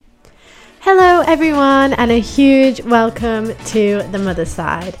everyone, and a huge welcome to The Mother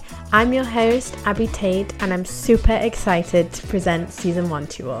Side. I'm your host, Abby Tate, and I'm super excited to present Season 1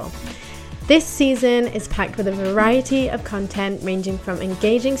 to you all. This season is packed with a variety of content ranging from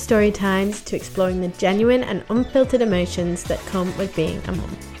engaging story times to exploring the genuine and unfiltered emotions that come with being a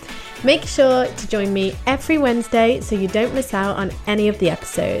mum. Make sure to join me every Wednesday so you don't miss out on any of the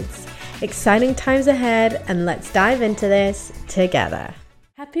episodes. Exciting times ahead, and let's dive into this together.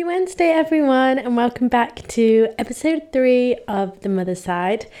 Happy Wednesday, everyone, and welcome back to episode 3 of The Mother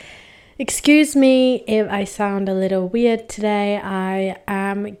Side. Excuse me if I sound a little weird today. I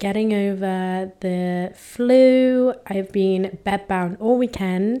am getting over the flu. I've been bedbound all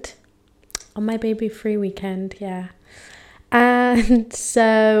weekend, on my baby-free weekend, yeah. And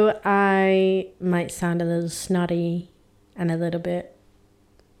so I might sound a little snotty and a little bit,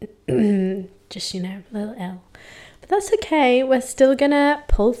 just, a little ill. But that's okay. We're still gonna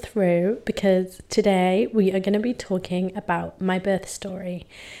pull through because today we are gonna be talking about my birth story.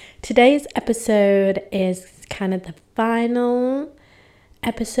 Today's episode is kind of the final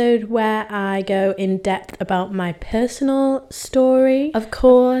episode where I go in depth about my personal story. Of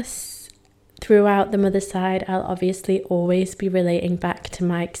course, throughout The Mother Side, I'll obviously always be relating back to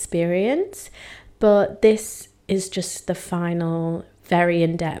my experience, but this is just the final, very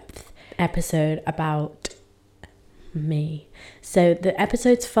in-depth episode about me. So the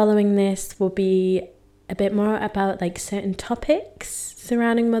episodes following this will be a bit more about certain topics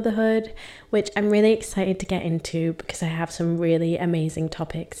surrounding motherhood, which I'm really excited to get into because I have some really amazing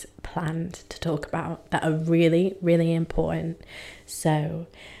topics planned to talk about that are really, really important. So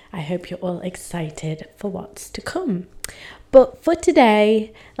I hope you're all excited for what's to come. But for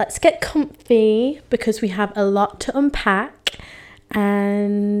today, let's get comfy because we have a lot to unpack.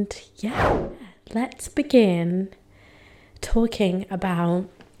 And yeah, let's begin talking about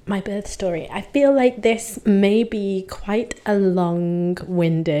my birth story. I feel like this may be quite a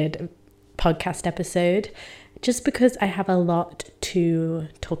long-winded podcast episode just because I have a lot to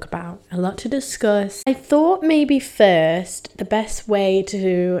talk about, a lot to discuss. I thought maybe first the best way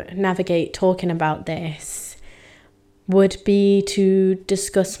to navigate talking about this would be to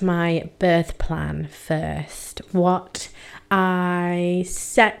discuss my birth plan first, what I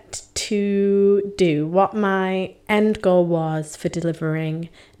set to do, what my end goal was for delivering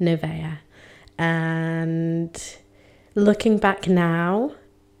Nevaeh. And looking back now,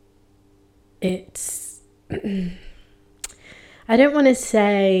 it's, I don't want to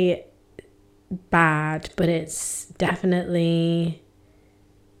say bad, but it's definitely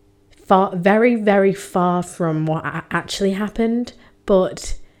far, very, very far from what actually happened.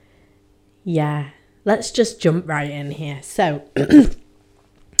 But yeah. Let's just jump right in here. So,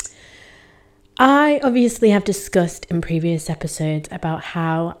 I obviously have discussed in previous episodes about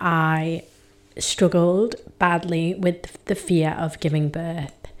how I struggled badly with the fear of giving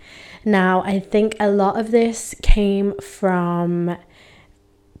birth. Now, I think a lot of this came from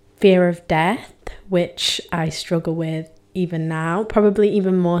fear of death, which I struggle with even now, probably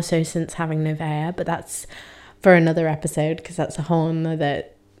even more so since having Nevaeh, but that's for another episode because that's a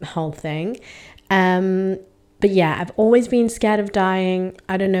whole thing. But yeah, I've always been scared of dying.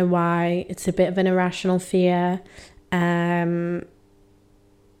 I don't know why. It's a bit of an irrational fear. And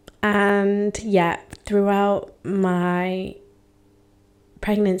yeah, throughout my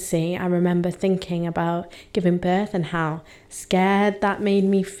pregnancy, I remember thinking about giving birth and how scared that made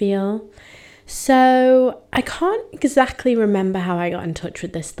me feel. So I can't exactly remember how I got in touch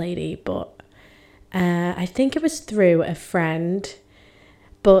with this lady, but I think it was through a friend.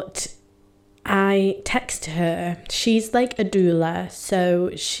 But I text her. She's like a doula, so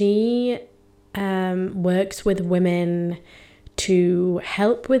she works with women to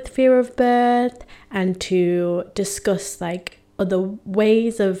help with fear of birth and to discuss other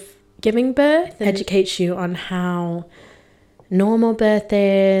ways of giving birth, and educates you on how normal birth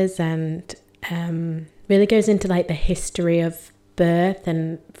is, and really goes into the history of birth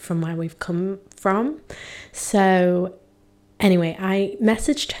and from where we've come from. So anyway, I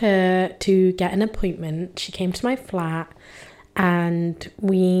messaged her to get an appointment. She came to my flat and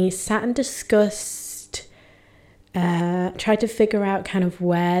we sat and discussed, tried to figure out kind of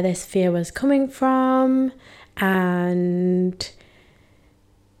where this fear was coming from, and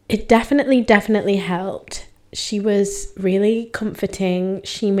it definitely helped. She was really comforting.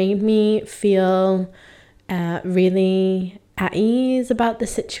 She made me feel really at ease about the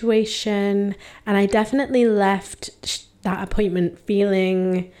situation, and I definitely left that appointment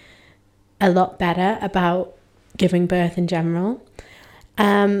feeling a lot better about giving birth in general.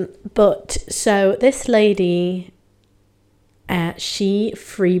 But so this lady she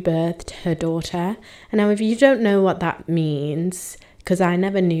free birthed her daughter. And now, if you don't know what that means, because I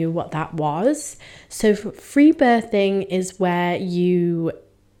never knew what that was. So free birthing is where you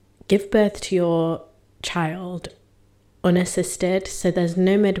give birth to your child unassisted. So there's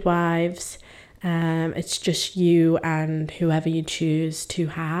no midwives. It's just you and whoever you choose to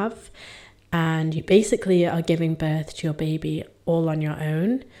have. And you basically are giving birth to your baby all on your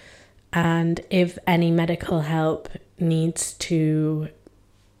own. And if any medical help needs to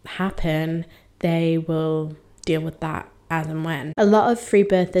happen, they will deal with that as and when. A lot of free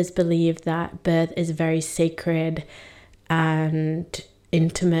birthers believe that birth is a very sacred and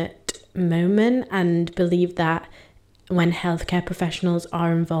intimate moment, and believe that when healthcare professionals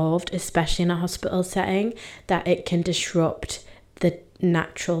are involved, especially in a hospital setting, that it can disrupt the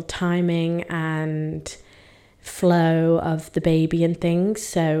natural timing and flow of the baby and things.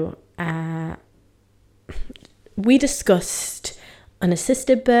 So we discussed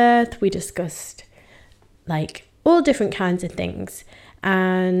unassisted birth, we discussed like all different kinds of things,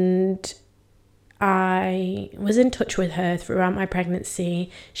 and I was in touch with her throughout my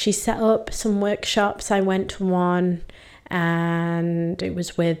pregnancy. She set up some workshops. I went to one, and it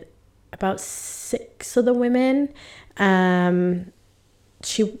was with about 6 other women.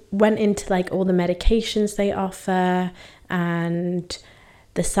 She went into like all the medications they offer and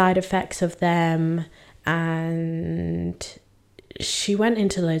the side effects of them, and she went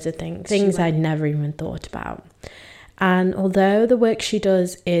into loads of things I'd never even thought about. And although the work she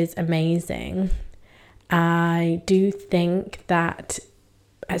does is amazing, I do think that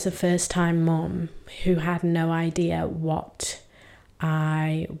as a first-time mum who had no idea what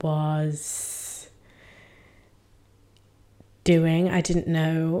I was doing, I didn't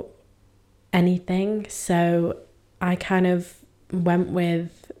know anything, so I kind of went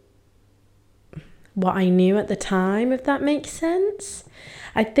with what I knew at the time, if that makes sense.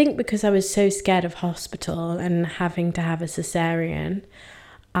 I think because I was so scared of hospital and having to have a cesarean,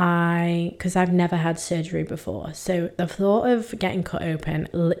 because I've never had surgery before, so the thought of getting cut open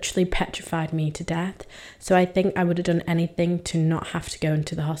literally petrified me to death. So I think I would have done anything to not have to go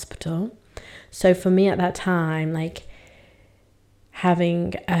into the hospital. So for me at that time, like,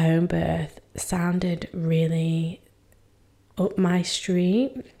 having a home birth sounded really up my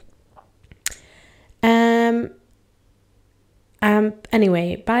street.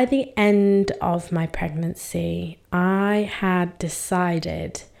 Anyway, by the end of my pregnancy, I had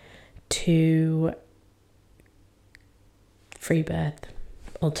decided to free birth,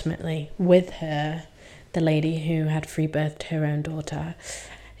 ultimately, with her, the lady who had free birthed her own daughter.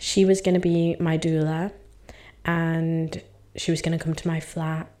 She was going to be my doula, and she was going to come to my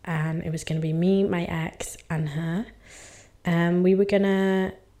flat, and it was going to be me, my ex, and her. And we were going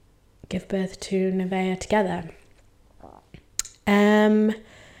to give birth to Nevaeh together.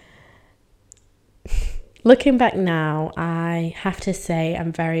 Looking back now, I have to say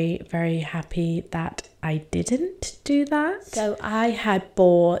I'm very, very happy that I didn't do that. So I had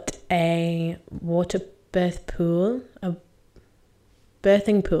bought a birthing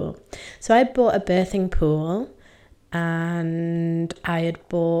pool. So I bought a birthing pool, and I had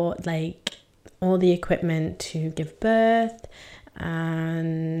bought like all the equipment to give birth,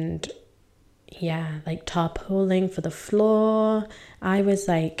 and like tarpaulin for the floor. I was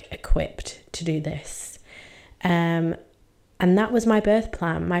like equipped to do this. And that was my birth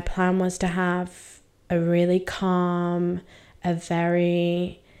plan. My plan was to have a really calm, a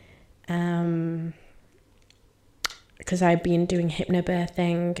very, because I'd been doing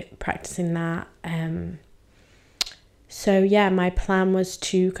hypnobirthing, practicing that. So yeah, my plan was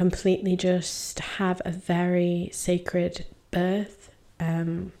to completely just have a very sacred birth.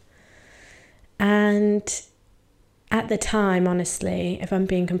 And at the time, honestly, if I'm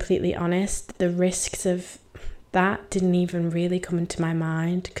being completely honest, the risks of that didn't even really come into my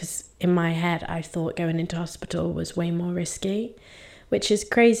mind, because in my head I thought going into hospital was way more risky, which is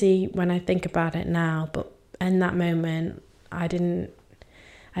crazy when I think about it now. But in that moment, I didn't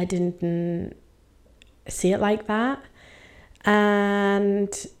see it like that.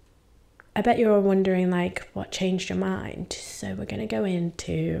 And I bet you're all wondering, like, what changed your mind? So we're going to go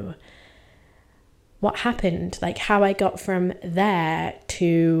into what happened, like how I got from there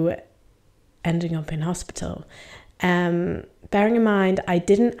to ending up in hospital. Bearing in mind, I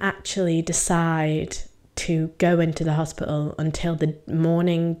didn't actually decide to go into the hospital until the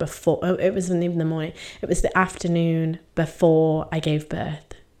morning before. Oh, it wasn't even the morning. It was the afternoon before I gave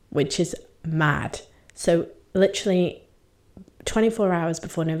birth, which is mad. So literally 24 hours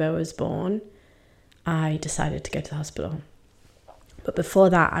before Nevaeh was born, I decided to go to the hospital, But before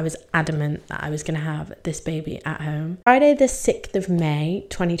that, I was adamant that I was going to have this baby at home. Friday the 6th of May,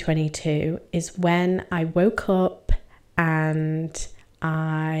 2022 is when I woke up and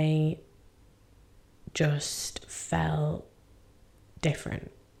I just felt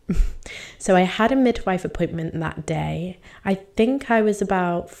different. So I had a midwife appointment that day. I think I was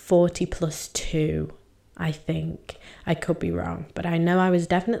about 40 plus 2. I think. I could be wrong, but I know I was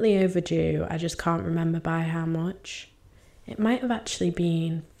definitely overdue. I just can't remember by how much. It might have actually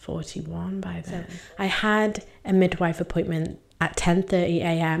been 41 by then. So I had a midwife appointment at 10:30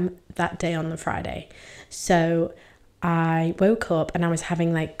 a.m. that day on the Friday. So I woke up and I was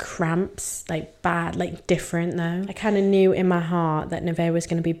having like cramps, like bad, like different though. I kind of knew in my heart that Nevaeh was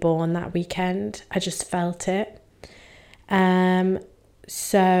going to be born that weekend. I just felt it.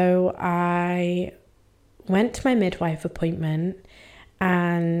 So I went to my midwife appointment,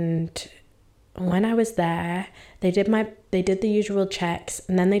 and when I was there, they did the usual checks,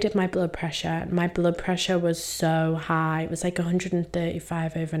 and then they did my blood pressure. My blood pressure was so high. It was like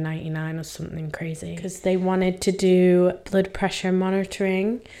 135/99 or something crazy, because they wanted to do blood pressure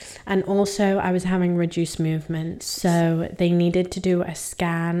monitoring, and also I was having reduced movements, so they needed to do a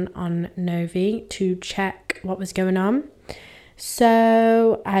scan on Novi to check what was going on.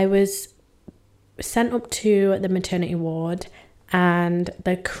 So I was sent up to the maternity ward, and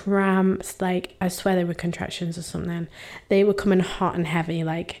the cramps, like I swear they were contractions or something, they were coming hot and heavy,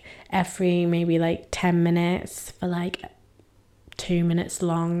 like every maybe like 10 minutes for like 2 minutes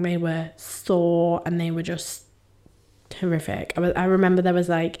long. They were sore and they were just horrific. I remember there was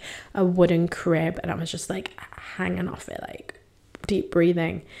like a wooden crib and I was just like hanging off it, like deep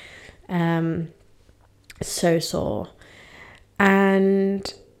breathing, so sore.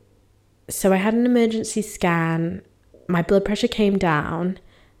 And so I had an emergency scan. My blood pressure came down.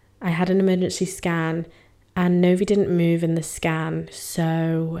 I had an emergency scan and Novi didn't move in the scan.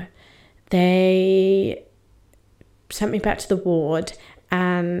 So they sent me back to the ward,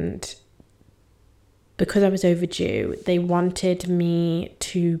 and because I was overdue, they wanted me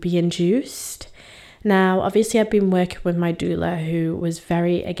to be induced. Now, obviously I've been working with my doula, who was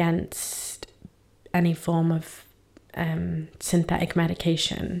very against any form of synthetic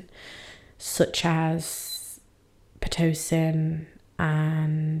medication, such as Pitocin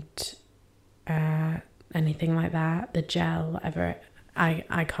and anything like that, the gel, whatever.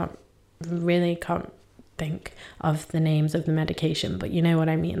 I can't think of the names of the medication, but you know what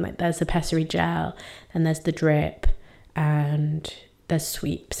I mean. Like there's the pessary gel, and there's the drip, and there's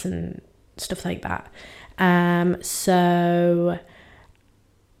sweeps and stuff like that. So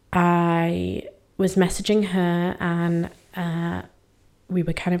I was messaging her, and we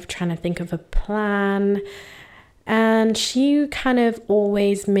were kind of trying to think of a plan, and she kind of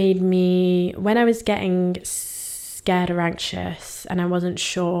always made me, when I was getting scared or anxious and I wasn't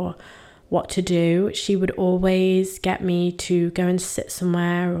sure what to do, she would always get me to go and sit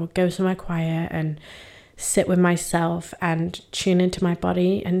somewhere or go somewhere quiet and sit with myself and tune into my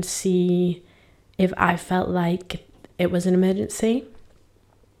body and see if I felt like it was an emergency.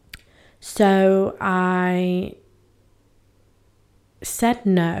 So I said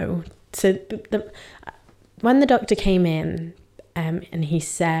no. So when the doctor came in and he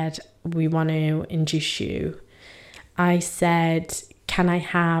said, we want to induce you, I said, can I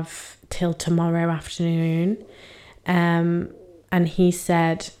have till tomorrow afternoon? And he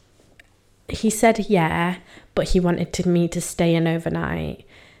said yeah, but he wanted me to stay in overnight.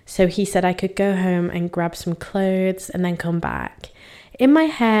 So he said I could go home and grab some clothes and then come back. In my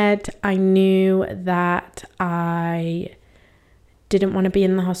head, I knew that I didn't want to be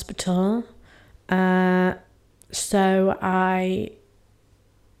in the hospital. So I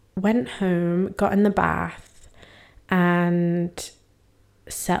went home, got in the bath, and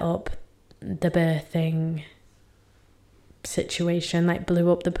set up the birthing situation, like blew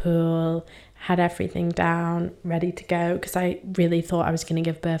up the pool, had everything down, ready to go, because I really thought I was going to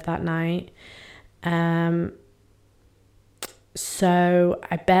give birth that night. So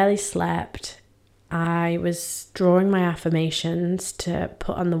I barely slept. I was drawing my affirmations to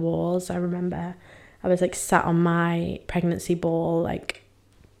put on the walls. I remember I was like sat on my pregnancy ball, like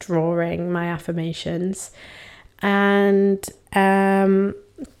drawing my affirmations. And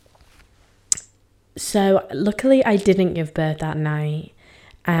so luckily I didn't give birth that night.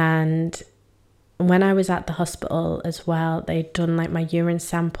 And when I was at the hospital as well, they'd done like my urine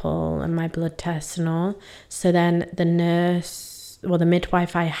sample and my blood tests and all. So then the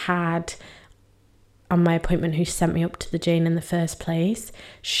midwife I had on my appointment who sent me up to the Jane in the first place,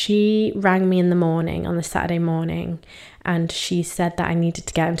 she rang me in the morning, on the Saturday morning, and she said that I needed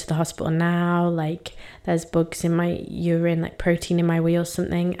to get into the hospital now, like there's bugs in my urine, like protein in my wee or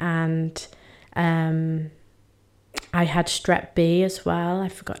something, and I had strep B as well. I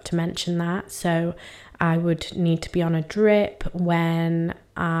forgot to mention that. So I would need to be on a drip when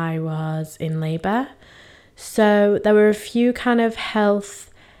I was in labour. So there were a few kind of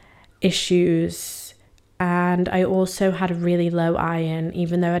health issues, and I also had a really low iron,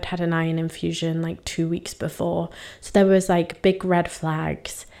 even though I'd had an iron infusion like 2 weeks before. So there was like big red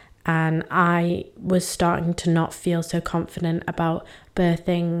flags, and I was starting to not feel so confident about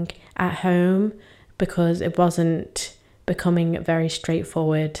birthing at home, because it wasn't becoming a very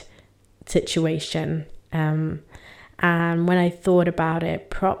straightforward situation. And when I thought about it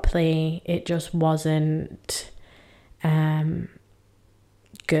properly, it just wasn't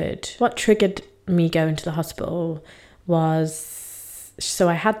good. What triggered me going to the hospital was, so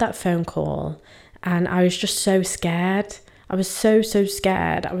I had that phone call and I was just so scared. I was so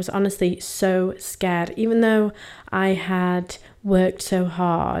scared. I was honestly so scared. Even though I had worked so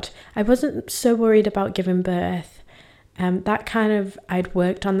hard, I wasn't so worried about giving birth. That kind of, I'd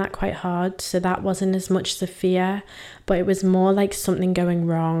worked on that quite hard, so that wasn't as much the fear, but it was more like something going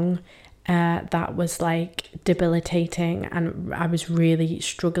wrong that was like debilitating, and I was really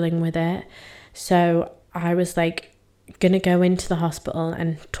struggling with it. So I was like gonna go into the hospital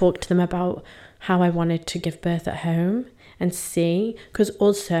and talk to them about how I wanted to give birth at home and see, because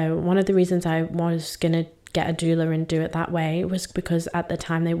also one of the reasons I was gonna get a doula and do it that way was because at the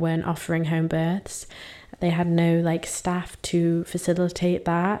time they weren't offering home births. They had no like staff to facilitate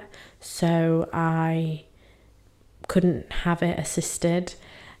that, so I couldn't have it assisted,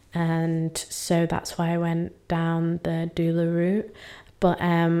 and so that's why I went down the doula route. But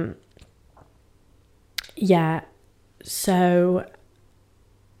yeah, so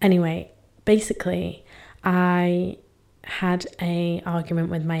anyway, basically I had a argument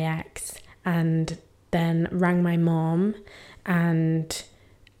with my ex and then rang my mom, and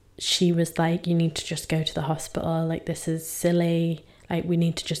she was like, you need to just go to the hospital, like this is silly, like we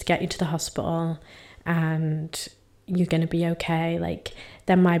need to just get you to the hospital and you're gonna be okay. Like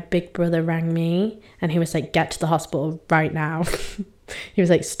then my big brother rang me and he was like, get to the hospital right now. He was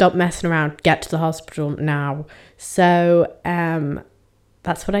like, stop messing around, get to the hospital now. So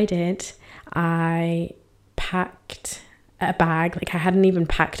that's what I did. I packed a bag, like I hadn't even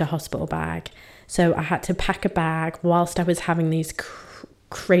packed a hospital bag, so I had to pack a bag whilst I was having these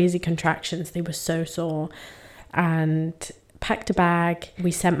crazy contractions. They were so sore, and packed a bag. We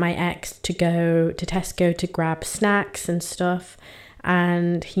sent my ex to go to Tesco to grab snacks and stuff,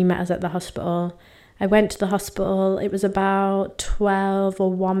 and he met us at the hospital. I went to the hospital. It was about 12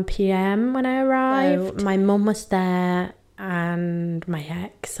 or 1 p.m. when I arrived. So my mum was there and my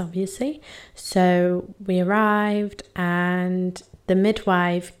ex, obviously. So we arrived and the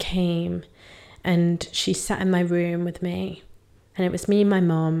midwife came and she sat in my room with me, and it was me and my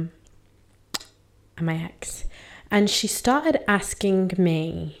mum and my ex, and she started asking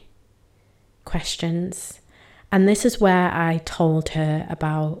me questions, and this is where I told her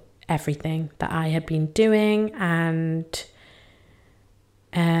about everything that I had been doing, and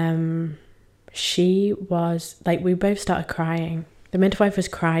she was like, we both started crying. The midwife was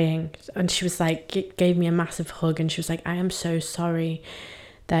crying, and she was like, gave me a massive hug, and she was like, I am so sorry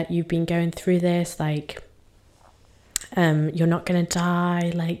that you've been going through this, like you're not gonna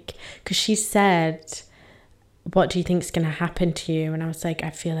die, like, because she said, what do you think's gonna happen to you? And I was like, I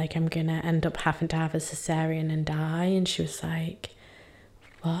feel like I'm gonna end up having to have a cesarean and die. And she was like,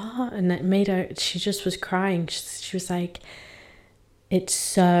 what? And it made her, she just was crying. She was like,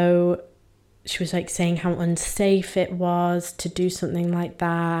 she was like saying how unsafe it was to do something like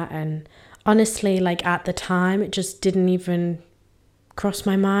that. And honestly, like at the time, it just didn't even cross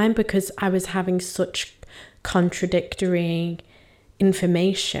my mind, because I was having such contradictory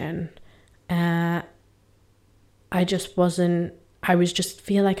information. I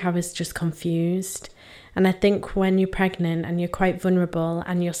feel like I was just confused. And I think when you're pregnant and you're quite vulnerable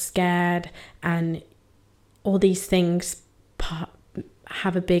and you're scared, and all these things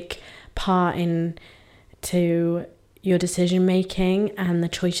have a big part into your decision making and the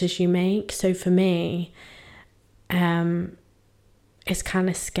choices you make. So for me, it's kind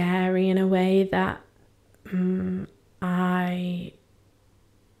of scary in a way that I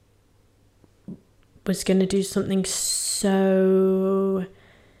was going to do something so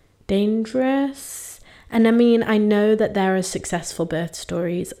dangerous. And I mean, I know that there are successful birth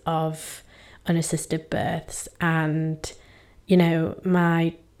stories of unassisted births, and you know,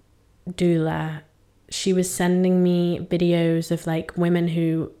 my doula, she was sending me videos of like women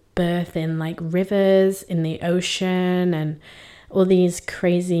who birth in like rivers, in the ocean, and all these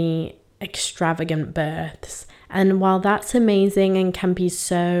crazy extravagant births. And while that's amazing and can be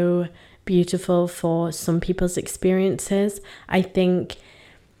so beautiful for some people's experiences, I think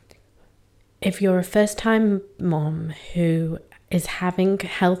if you're a first-time mom who is having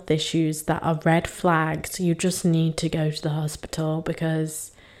health issues that are red flags, you just need to go to the hospital,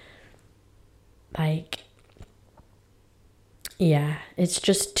 because like, yeah, it's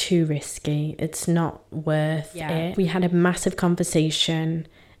just too risky. It's not worth it. We had a massive conversation,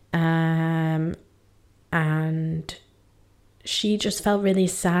 and she just felt really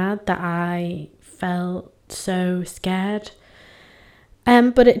sad that I felt so scared.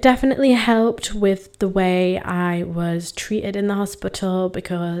 But it definitely helped with the way I was treated in the hospital,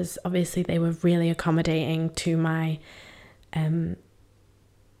 because obviously they were really accommodating to my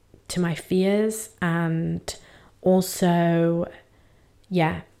fears, and also,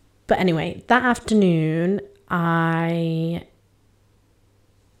 yeah. But anyway, that afternoon, a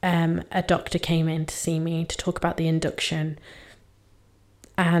doctor came in to see me to talk about the induction.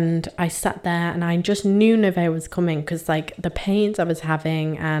 And I sat there and I just knew Nevaeh was coming, because like the pains I was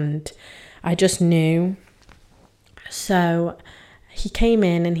having, and I just knew. So he came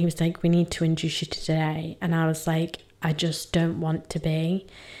in and he was like, we need to induce you today. And I was like, I just don't want to be.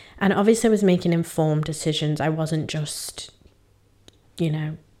 And obviously I was making informed decisions. I wasn't just,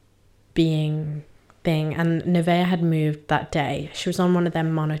 being thing. And Nevaeh had moved that day. She was on one of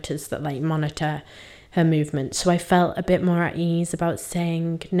them monitors that like monitor her movement. So I felt a bit more at ease about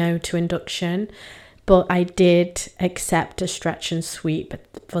saying no to induction. But I did accept a stretch and sweep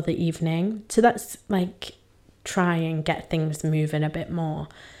for the evening. So that's like try and get things moving a bit more,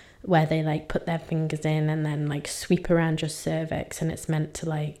 where they like put their fingers in and then like sweep around your cervix, and it's meant to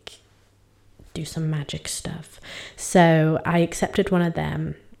like do some magic stuff. So I accepted one of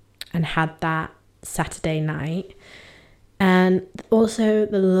them and had that Saturday night. And also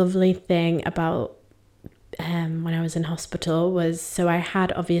the lovely thing about when I was in hospital was, so I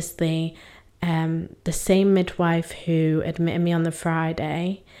had obviously the same midwife who admitted me on the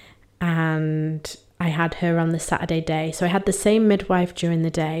Friday, and I had her on the Saturday day. So I had the same midwife during the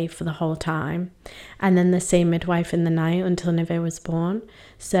day for the whole time, and then the same midwife in the night until Nevaeh was born.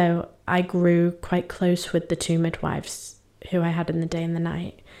 So I grew quite close with the two midwives who I had in the day and the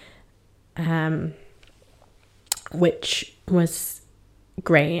night, which was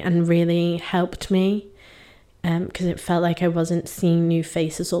great and really helped me, because it felt like I wasn't seeing new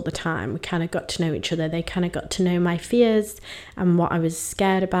faces all the time. We kind of got to know each other. They kind of got to know my fears and what I was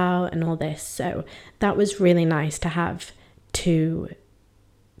scared about and all this. So that was really nice to have two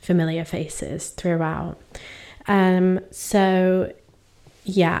familiar faces throughout. So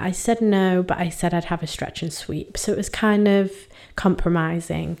yeah, I said no, but I said I'd have a stretch and sweep. So it was kind of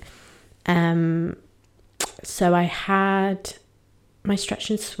compromising. So I had my stretch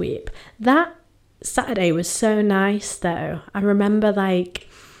and sweep. That Saturday was so nice though. I remember like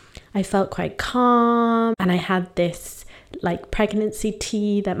I felt quite calm, and I had this like pregnancy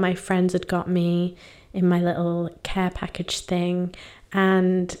tea that my friends had got me in my little care package thing.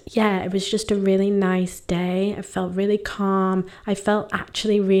 And yeah, it was just a really nice day. I felt really calm. I felt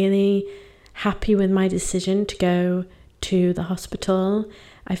actually really happy with my decision to go to the hospital.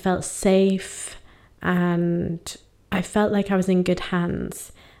 I felt safe, and I felt like I was in good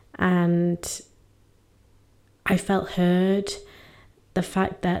hands, and I felt heard. The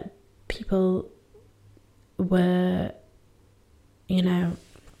fact that people were,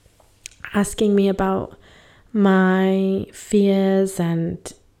 asking me about my fears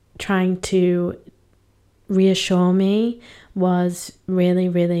and trying to reassure me was really,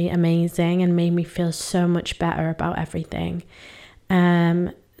 really amazing, and made me feel so much better about everything.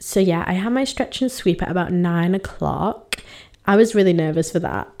 So yeah, I had my stretch and sweep at about 9 o'clock. I was really nervous for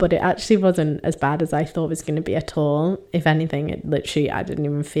that, but it actually wasn't as bad as I thought it was going to be at all. If anything, I didn't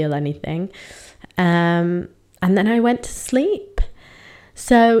even feel anything. And then I went to sleep.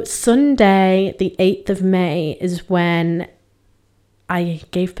 So Sunday, the 8th of May, is when I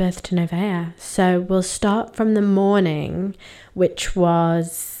gave birth to Nevaeh. So we'll start from the morning, which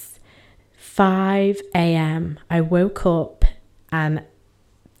was 5 a.m. I woke up, and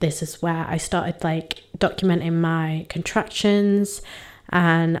this is where I started like documenting my contractions,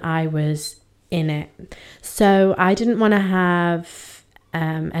 and I was in it. So I didn't want to have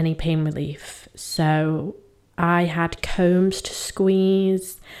any pain relief. So I had combs to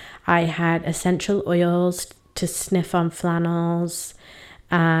squeeze. I had essential oils to sniff on flannels,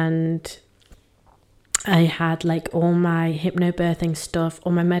 and I had like all my hypnobirthing stuff,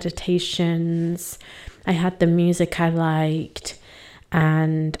 all my meditations. I had the music I liked,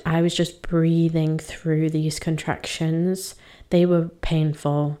 and I was just breathing through these contractions. They were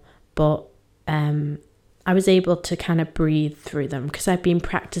painful, but I was able to kind of breathe through them because I've been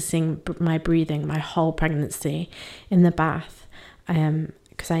practicing my breathing my whole pregnancy in the bath,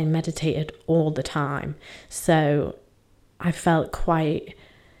 because I meditated all the time. So it felt quite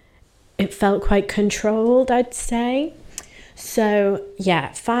controlled, I'd say. So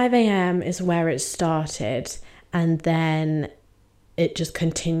yeah, 5 a.m. is where it started, and then it just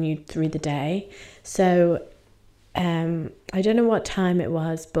continued through the day. So I don't know what time it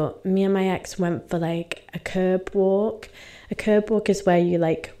was, but me and my ex went for like a curb walk. A curb walk is where you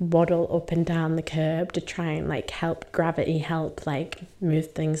like waddle up and down the curb to try and like help like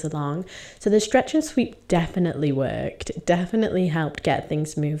move things along. So the stretch and sweep definitely worked. It definitely helped get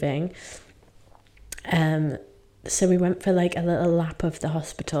things moving. So we went for like a little lap of the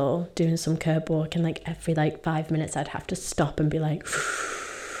hospital, doing some curb walk, and like every like 5 minutes I'd have to stop and be like,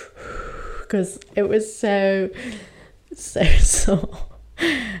 because it was so sore.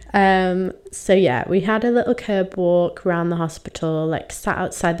 So yeah, we had a little curb walk around the hospital, like sat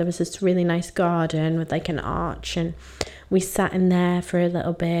outside. There was this really nice garden with like an arch, and we sat in there for a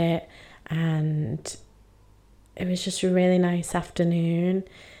little bit, and it was just a really nice afternoon.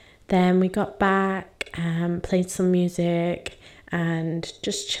 Then we got back and played some music and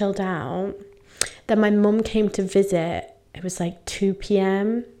just chilled out. Then my mum came to visit. It was like 2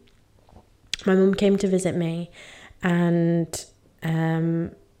 p.m. My mum came to visit me, and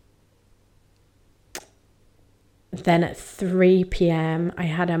then at 3 p.m. I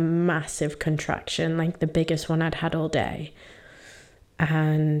had a massive contraction, like the biggest one I'd had all day.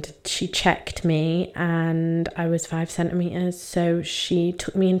 And she checked me, and I was 5 centimeters. So she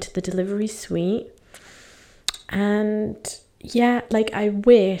took me into the delivery suite. And yeah, like I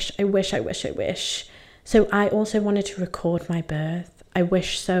wish. So I also wanted to record my birth. I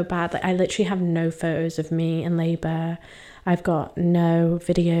wish so bad. Like I literally have no photos of me in labor. I've got no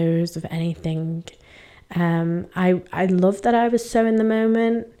videos of anything. I love that I was so in the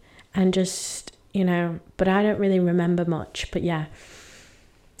moment and just, but I don't really remember much. But yeah.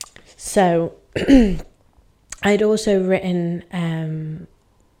 So I'd also written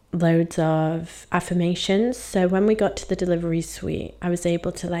loads of affirmations. So when we got to the delivery suite, I was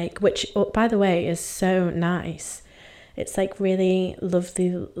able to which by the way is so nice. It's like really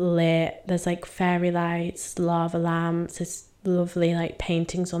lovely lit. There's like fairy lights, lava lamps. There's lovely like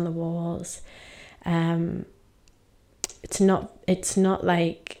paintings on the walls. It's not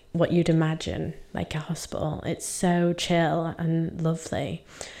like what you'd imagine, like a hospital. It's so chill and lovely.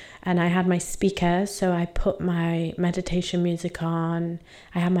 And I had my speaker, so I put my meditation music on.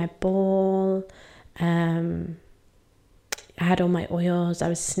 I had my ball. I had all my oils. I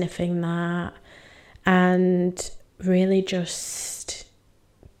was sniffing that. And really just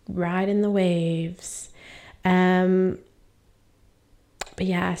riding the waves. But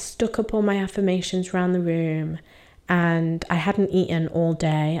yeah, I stuck up all my affirmations around the room. And I hadn't eaten all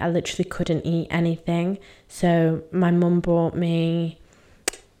day. I literally couldn't eat anything. So my mum brought me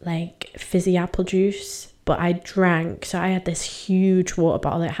like fizzy apple juice, but I drank. So I had this huge water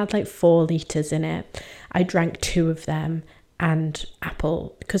bottle. It had like 4 liters in it. I drank 2 of them and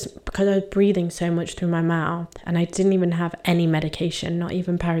apple because I was breathing so much through my mouth, and I didn't even have any medication, not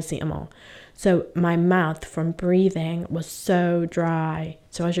even paracetamol. So my mouth from breathing was so dry.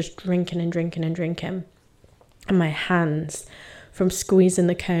 So I was just drinking. And my hands from squeezing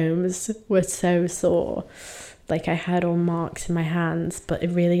the combs were so sore. Like I had all marks in my hands, but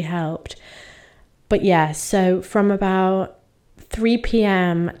it really helped. But yeah, so from about 3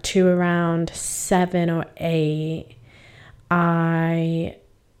 p.m. to around 7 or 8, I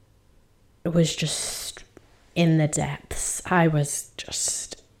was just in the depths. I was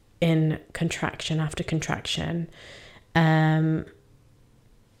just in contraction after contraction. And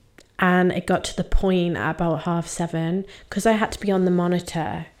it got to the point at about 7:30, because I had to be on the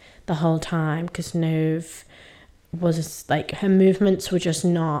monitor the whole time, because Nove was like, her movements were just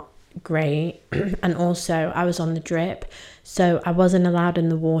not great. And also I was on the drip, so I wasn't allowed in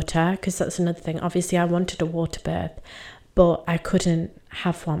the water, because that's another thing. Obviously I wanted a water birth, but I couldn't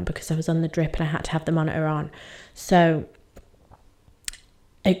have one because I was on the drip and I had to have the monitor on. So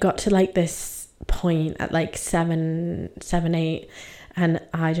it got to like this point at like 7, 8, and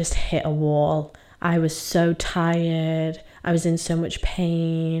I just hit a wall. I was so tired. I was in so much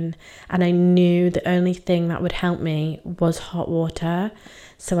pain, and I knew the only thing that would help me was hot water.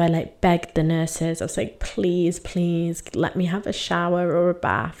 So I like begged the nurses. I was like, please, please let me have a shower or a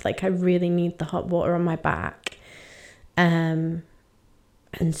bath. Like, I really need the hot water on my back. And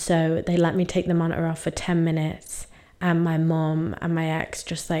so they let me take the monitor off for 10 minutes. And my mum and my ex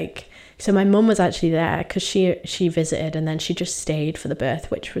just like, so my mum was actually there because she visited, and then she just stayed for the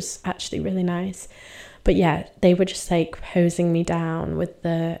birth, which was actually really nice. But yeah, they were just like hosing me down with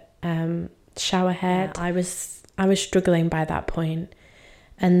the shower head. I was struggling by that point.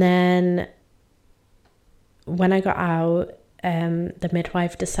 And then when I got out, the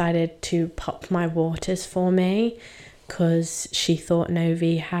midwife decided to pop my waters for me because she thought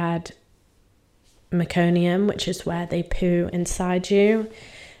Novi had meconium, which is where they poo inside you.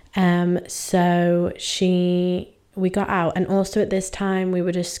 So we got out, and also at this time we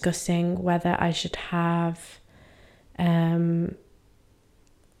were discussing whether I should have that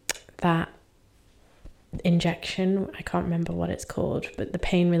injection. I can't remember what it's called, but the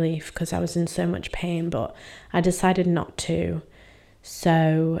pain relief, because I was in so much pain, but I decided not to.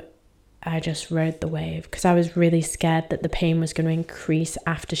 So I just rode the wave because I was really scared that the pain was going to increase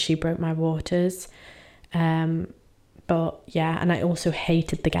after she broke my waters. But yeah, and I also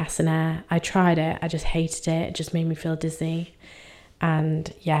hated the gas and air. I tried it, I just hated it. It just made me feel dizzy.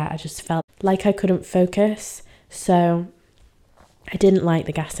 And yeah, I just felt like I couldn't focus. So I didn't like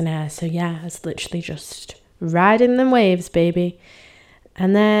the gas and air. So yeah, I was literally just riding them waves, baby.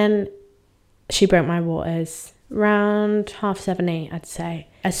 And then she broke my waters around 7:30, 8, I'd say.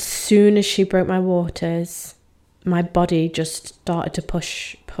 As soon as she broke my waters, my body just started to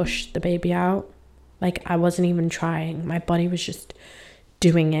push the baby out. Like, I wasn't even trying. My body was just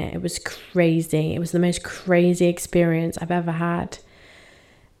doing it. It was crazy. It was the most crazy experience I've ever had.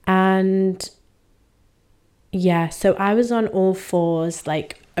 And yeah, so I was on all fours,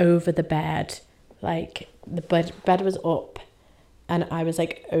 like over the bed. Like, the bed was up and I was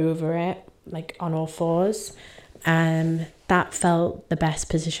like over it, like on all fours. That felt the best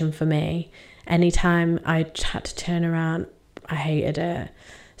position for me. Anytime I had to turn around, I hated it.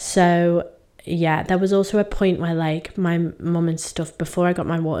 So yeah, there was also a point where like my mum and stuff, before I got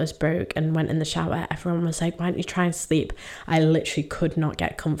my waters broke and went in the shower, everyone was like, why don't you try and sleep? I literally could not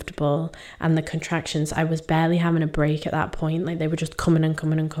get comfortable, and the contractions, I was barely having a break at that point. Like, they were just coming and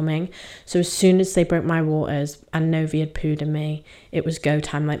coming and coming. So as soon as they broke my waters and Novi had pooed in me, it was go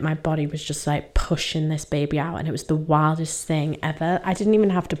time. Like, my body was just like pushing this baby out, and it was the wildest thing ever. I didn't even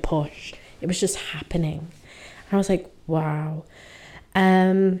have to push, it was just happening. And I was like, wow.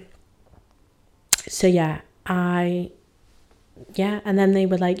 So yeah, and then they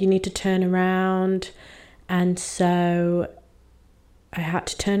were like, you need to turn around. And so I had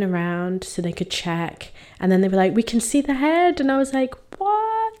to turn around so they could check. And then they were like, we can see the head. And I was like,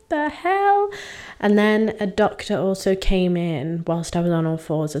 what the hell? And then a doctor also came in whilst I was on all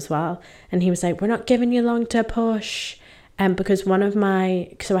fours as well. And he was like, we're not giving you long to push. Because so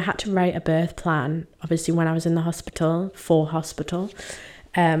I had to write a birth plan, obviously, when I was in the hospital,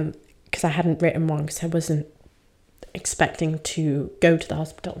 because I hadn't written one because I wasn't expecting to go to the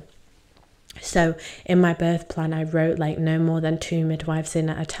hospital. So in my birth plan, I wrote like no more than 2 midwives in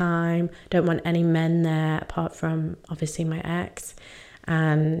at a time. Don't want any men there apart from obviously my ex.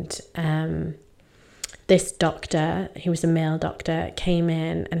 And this doctor, he was a male doctor, came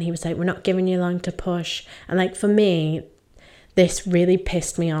in and he was like, we're not giving you long to push. And like, for me, this really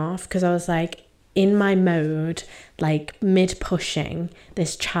pissed me off because I was like, in my mode, like mid pushing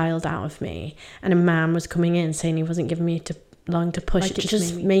this child out of me, and a man was coming in saying he wasn't giving me long to push. Like, it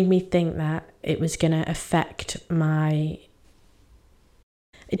just made me think that it was going to affect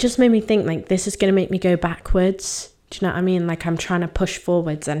it just made me think like, this is going to make me go backwards. Do you know what I mean? Like, I'm trying to push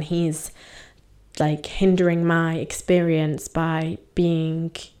forwards and he's like hindering my experience by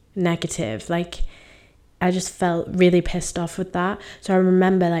being negative. Like, I just felt really pissed off with that. So I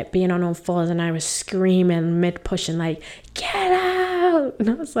remember like being on all fours and I was screaming mid pushing like, get out. And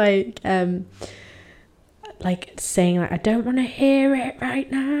I was like saying like, I don't want to hear it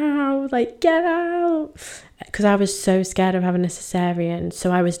right now, like, get out, because I was so scared of having a cesarean. So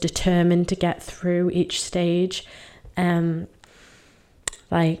I was determined to get through each stage.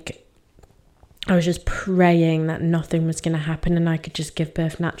 Like, I was just praying that nothing was going to happen and I could just give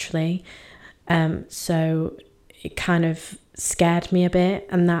birth naturally. So it kind of scared me a bit,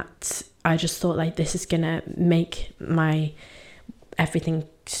 and that I just thought like, this is gonna make my everything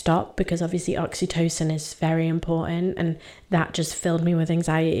stop, because obviously oxytocin is very important, and that just filled me with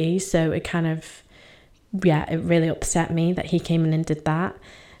anxiety. So it kind of, it really upset me that he came in and did that.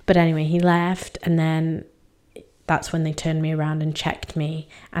 But anyway, he left, and then that's when they turned me around and checked me.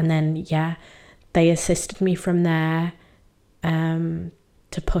 And then, yeah, they assisted me from there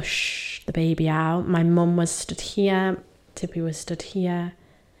to push the baby out. My mum was stood here, Tippy was stood here,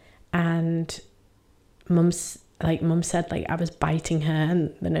 and mum said like I was biting her,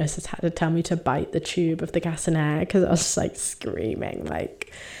 and the nurses had to tell me to bite the tube of the gas and air because I was just like screaming,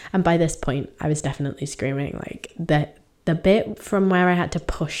 like, and by this point I was definitely screaming. Like the bit from where I had to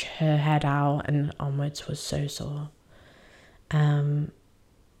push her head out and onwards was so sore,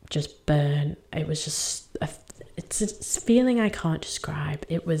 just burnt. It was just it's a feeling I can't describe.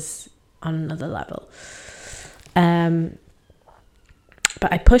 It was on another level. But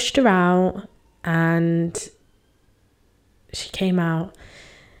I pushed her out and she came out,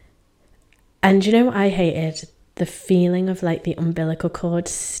 and you know what I hated? The feeling of like the umbilical cord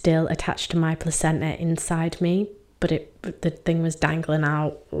still attached to my placenta inside me, but the thing was dangling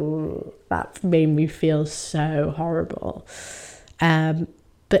out. Ooh, that made me feel so horrible.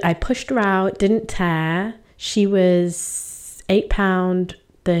 But I pushed her out, didn't tear. She was £8,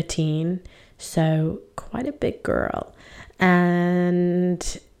 13, so quite a big girl.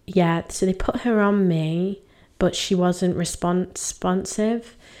 And yeah, so they put her on me, but she wasn't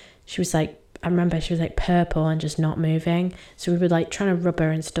responsive. She was like, I remember she was like purple and just not moving. So we were like trying to rub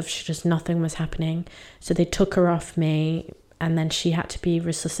her and stuff. Nothing was happening. So they took her off me, and then she had to be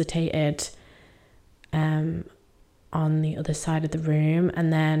resuscitated on the other side of the room.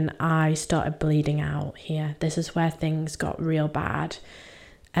 And then I started bleeding out here. This is where things got real bad.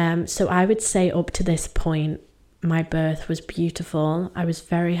 So I would say up to this point, my birth was beautiful. I was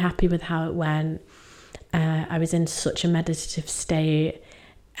very happy with how it went. I was in such a meditative state.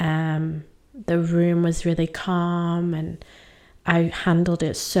 The room was really calm and I handled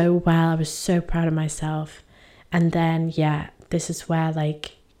it so well. I was so proud of myself. And then, yeah, this is where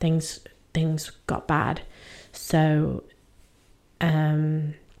like things got bad. So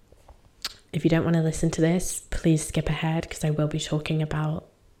if you don't want to listen to this, please skip ahead, because I will be talking about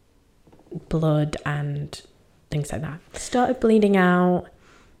blood and things like that. Started bleeding out,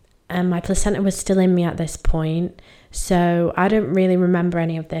 and my placenta was still in me at this point. So I don't really remember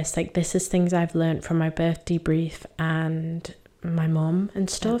any of this. Like, this is things I've learned from my birth debrief and my mum and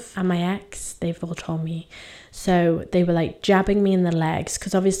stuff, and my ex. They've all told me. So they were like jabbing me in the legs,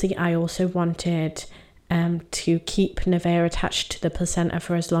 because obviously I also wanted to keep Nevaeh attached to the placenta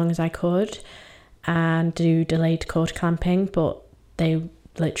for as long as I could and do delayed cord clamping, but they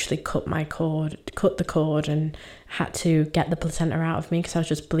literally cut the cord and had to get the placenta out of me because I was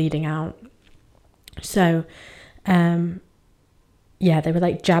just bleeding out. So yeah, they were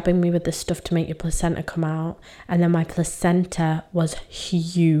like jabbing me with this stuff to make your placenta come out, and then my placenta was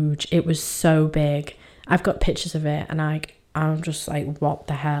huge. It was so big. I've got pictures of it, and I'm just like, what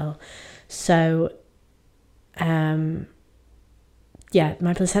the hell? So yeah,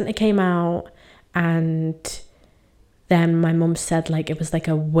 my placenta came out, and then my mum said like it was like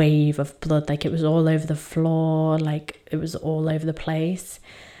a wave of blood, like it was all over the floor, like it was all over the place.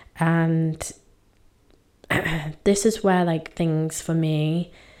 And this is where like things for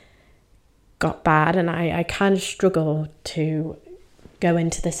me got bad, and I kind of struggle to go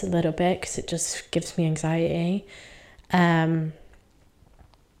into this a little bit because it just gives me anxiety.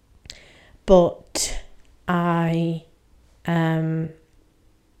 But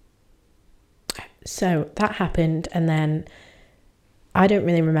so that happened, and then I don't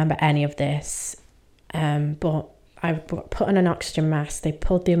really remember any of this, but I put on an oxygen mask. They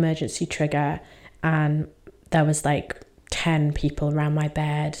pulled the emergency trigger, and there was like 10 people around my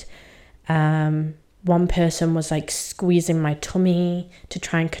bed. One person was like squeezing my tummy to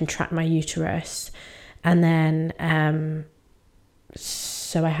try and contract my uterus, and then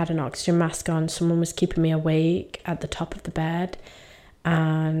so I had an oxygen mask on. Someone was keeping me awake at the top of the bed,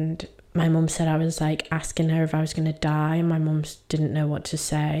 and my mum said I was like asking her if I was going to die, and my mum didn't know what to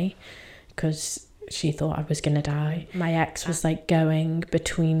say because she thought I was going to die. My ex was like going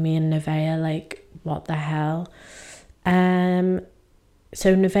between me and Nevaeh, like, what the hell?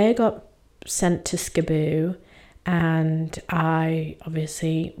 So Nevaeh got sent to Skaboo, and I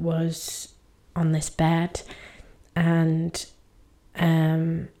obviously was on this bed, and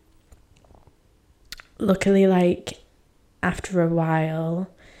luckily, like, after a while,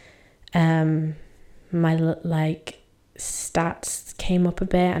 my like stats came up a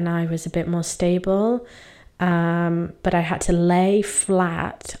bit and I was a bit more stable, but I had to lay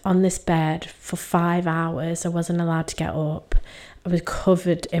flat on this bed for 5 hours. I wasn't allowed to get up. I was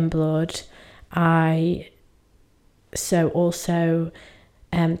covered in blood. They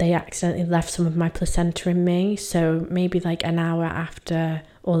accidentally left some of my placenta in me, so maybe like an hour after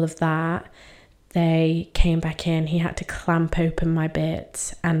all of that, they came back in. He had to clamp open my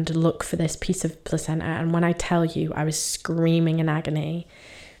bits and look for this piece of placenta. And when I tell you, I was screaming in agony.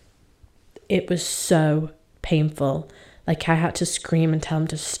 It was so painful. Like, I had to scream and tell him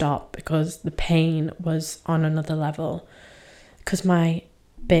to stop because the pain was on another level. Because my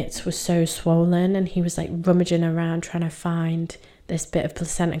bits were so swollen, and he was like rummaging around trying to find this bit of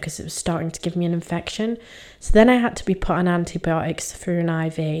placenta because it was starting to give me an infection. So then I had to be put on antibiotics through an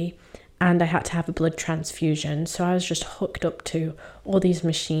IV, and I had to have a blood transfusion. So I was just hooked up to all these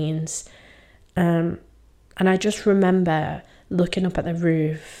machines. And I just remember looking up at the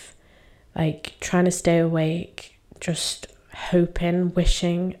roof, like trying to stay awake, just hoping,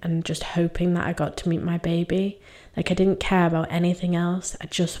 wishing, and just hoping that I got to meet my baby. Like, I didn't care about anything else. I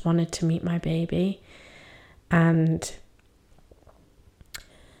just wanted to meet my baby. And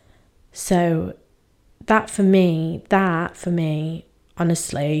so that for me,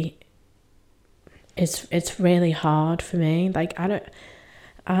 honestly, it's really hard for me. Like,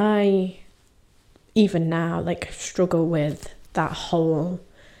 I even now, like, struggle with that whole,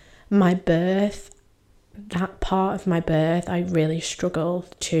 my birth, that part of my birth, I really struggle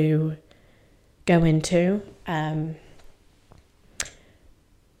to go into,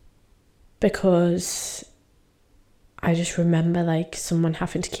 because I just remember, like, someone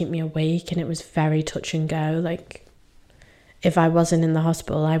having to keep me awake, and it was very touch and go. Like, if I wasn't in the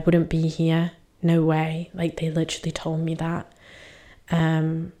hospital, I wouldn't be here. No way. Like, they literally told me that.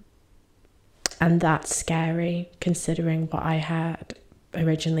 And that's scary, considering what I had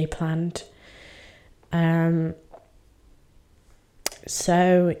originally planned.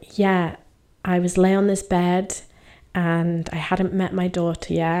 So yeah, I was lay on this bed, and I hadn't met my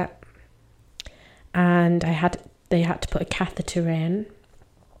daughter yet, and they had to put a catheter in,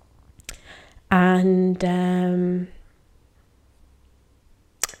 and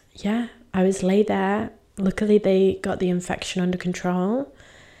yeah, I was lay there. Luckily, they got the infection under control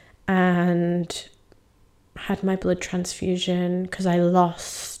and had my blood transfusion, because I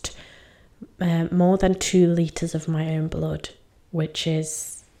lost more than 2 litres of my own blood, which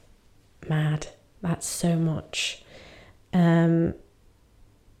is mad. That's so much. Yeah,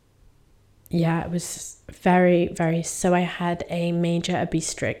 it was very, very... So I had a major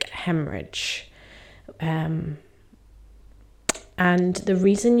obstetric hemorrhage. And the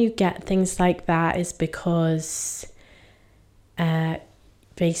reason you get things like that is because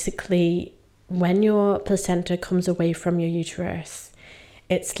basically when your placenta comes away from your uterus,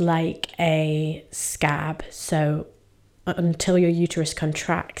 it's like a scab. So until your uterus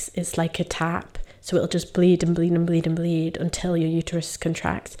contracts, it's like a tap. So it'll just bleed and bleed and bleed and bleed until your uterus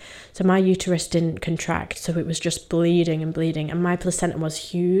contracts. So my uterus didn't contract, so it was just bleeding and bleeding. And my placenta was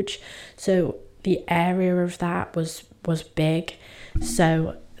huge, so the area of that was big.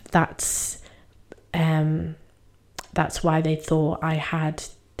 So that's why they thought I had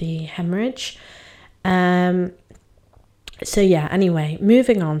the hemorrhage. So yeah, anyway,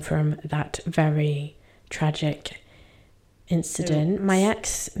 moving on from that very tragic incident. My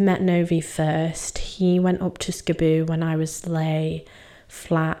ex met Novi first. He went up to Skaboo when I was lay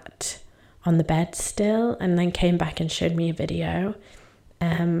flat on the bed still, and then came back and showed me a video.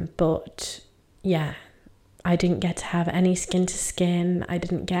 But yeah, I didn't get to have any skin to skin. I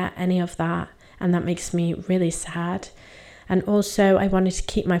didn't get any of that, and that makes me really sad. And also, I wanted to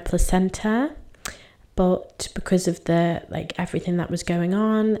keep my placenta, but because of the everything that was going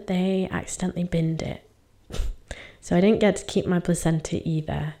on, they accidentally binned it. So I didn't get to keep my placenta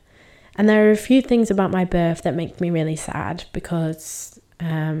either. And there are a few things about my birth that make me really sad, because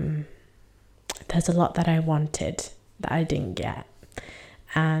there's a lot that I wanted that I didn't get.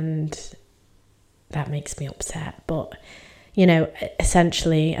 And that makes me upset. But, you know,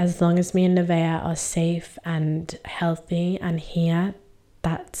 essentially, as long as me and Nevaeh are safe and healthy and here,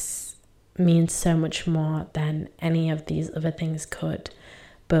 that means so much more than any of these other things could.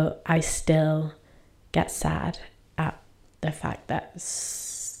 But I still get sad at the fact that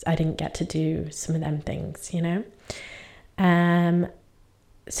I didn't get to do some of them things, you know.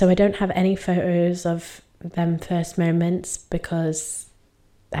 So I don't have any photos of them first moments, because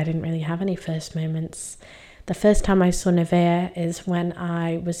I didn't really have any first moments. The first time I saw Nevaeh is when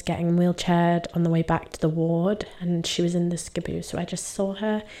I was getting wheelchaired on the way back to the ward, and she was in the Skaboo, so I just saw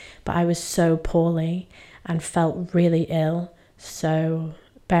her, but I was so poorly and felt really ill. So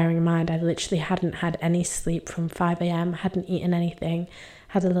bearing in mind, I literally hadn't had any sleep from 5 a.m, hadn't eaten anything,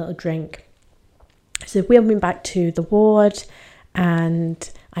 had a little drink. So we went back to the ward, and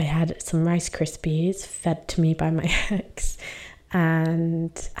I had some Rice Krispies fed to me by my ex,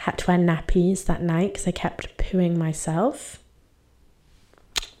 and I had to wear nappies that night because I kept pooing myself.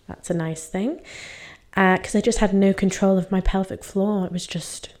 that's a nice thing. Because I just had no control of my pelvic floor. It was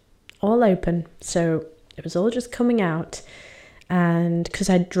just all open. So it was all just coming out. And because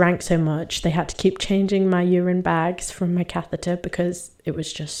I drank so much, they had to keep changing my urine bags from my catheter because it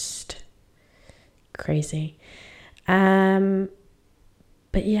was just crazy. But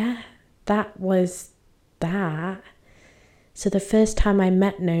yeah, that was that. So the first time I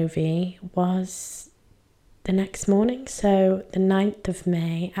met Novi was the next morning. So the 9th of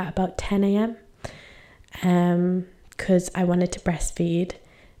May at about 10 a.m. Because I wanted to breastfeed.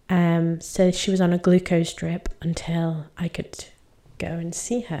 So she was on a glucose drip until I could go and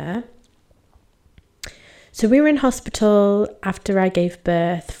see her. So we were in hospital after I gave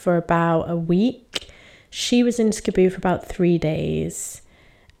birth for about a week. She was in SCBU for about 3 days.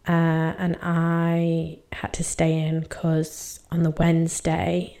 And I had to stay in because on the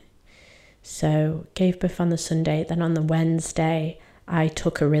Wednesday, so gave birth on the Sunday, then on the Wednesday, I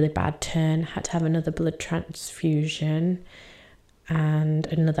took a really bad turn, had to have another blood transfusion and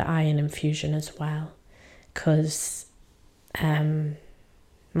another iron infusion as well, because my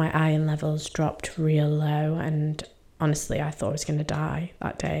iron levels dropped real low, and honestly I thought I was going to die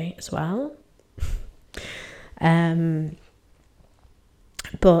that day as well.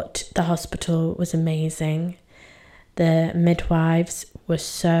 But the hospital was amazing. The midwives were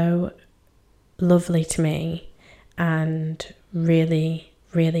so lovely to me and really,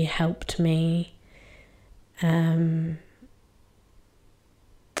 really helped me. And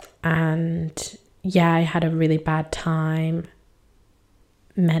yeah, I had a really bad time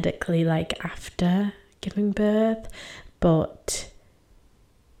medically, like after giving birth, but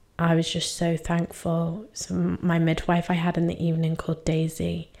I was just so thankful. So my midwife I had in the evening, called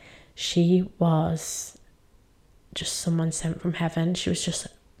Daisy, she was just someone sent from heaven. She was just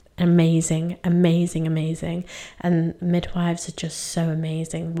amazing. And midwives are just so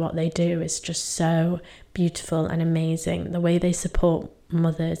amazing. What they do is just so beautiful and amazing. The way they support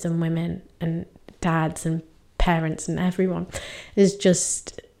mothers and women and dads and parents and everyone is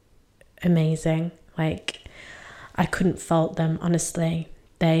just amazing. Like, I couldn't fault them, honestly.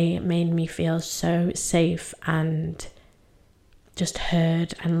 They made me feel so safe and just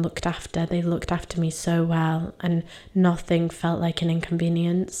heard and looked after. They looked after me so well, and nothing felt like an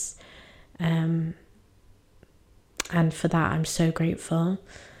inconvenience. And for that, I'm so grateful.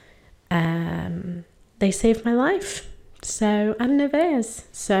 They saved my life. So, and Nevaeh's.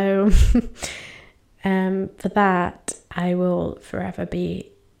 So, for that, I will forever be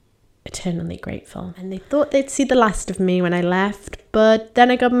eternally grateful. And they thought they'd see the last of me when I left, but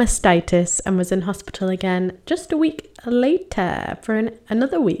then I got mastitis and was in hospital again just a week later for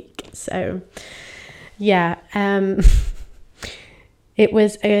another week. So yeah, it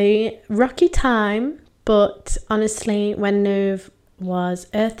was a rocky time, but honestly, when Nov was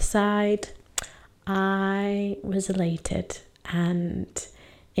earthside, I was elated. And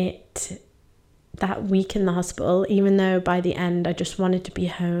that week in the hospital, even though by the end I just wanted to be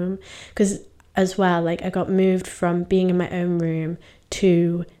home, because as well, like, I got moved from being in my own room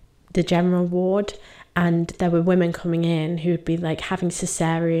to the general ward, and there were women coming in who would be like having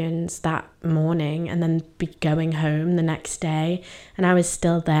cesareans that morning and then be going home the next day, and I was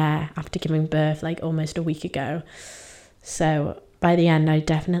still there after giving birth like almost a week ago. So by the end I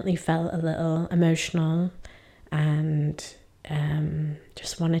definitely felt a little emotional and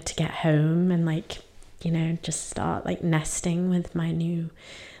just wanted to get home and, like, you know, just start like nesting with my new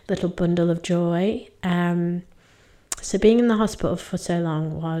little bundle of joy. So being in the hospital for so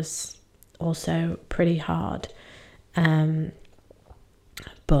long was also pretty hard,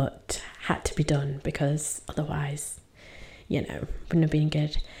 but had to be done because otherwise, you know, wouldn't have been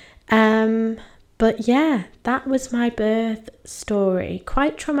good. But yeah, that was my birth story.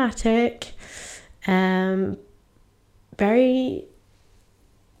 Quite traumatic, very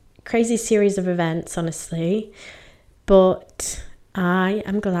crazy series of events, honestly, but I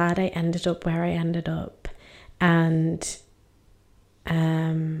am glad I ended up where I ended up, and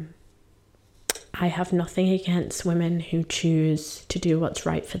I have nothing against women who choose to do what's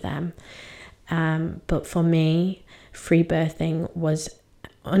right for them, but for me,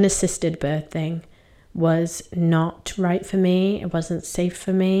 unassisted birthing was not right for me. It wasn't safe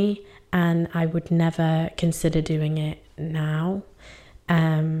for me, and I would never consider doing it now.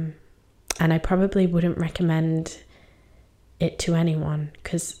 And I probably wouldn't recommend it to anyone,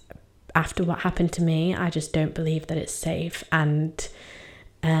 because after what happened to me, I just don't believe that it's safe. And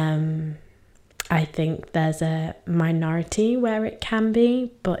I think there's a minority where it can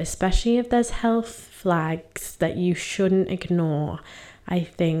be, but especially if there's health flags that you shouldn't ignore, I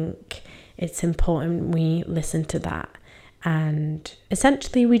think it's important we listen to that. And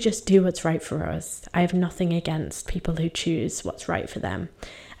essentially, we just do what's right for us. I have nothing against people who choose what's right for them.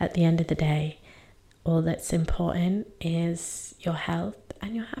 At the end of the day, all that's important is your health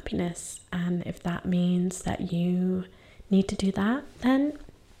and your happiness. And if that means that you need to do that, then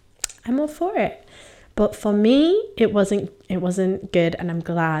I'm all for it. But for me, it wasn't good, and I'm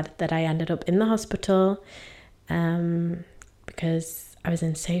glad that I ended up in the hospital because I was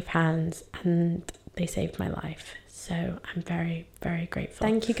in safe hands and they saved my life. So I'm very, very grateful.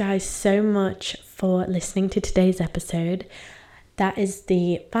 Thank you guys so much for listening to today's episode. That is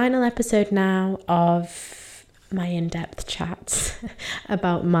the final episode now of my in-depth chats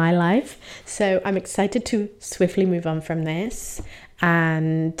about my life. So I'm excited to swiftly move on from this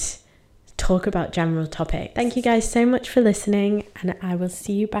and talk about general topics. Thank you guys so much for listening, and I will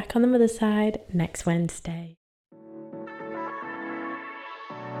see you back on the mother side next Wednesday.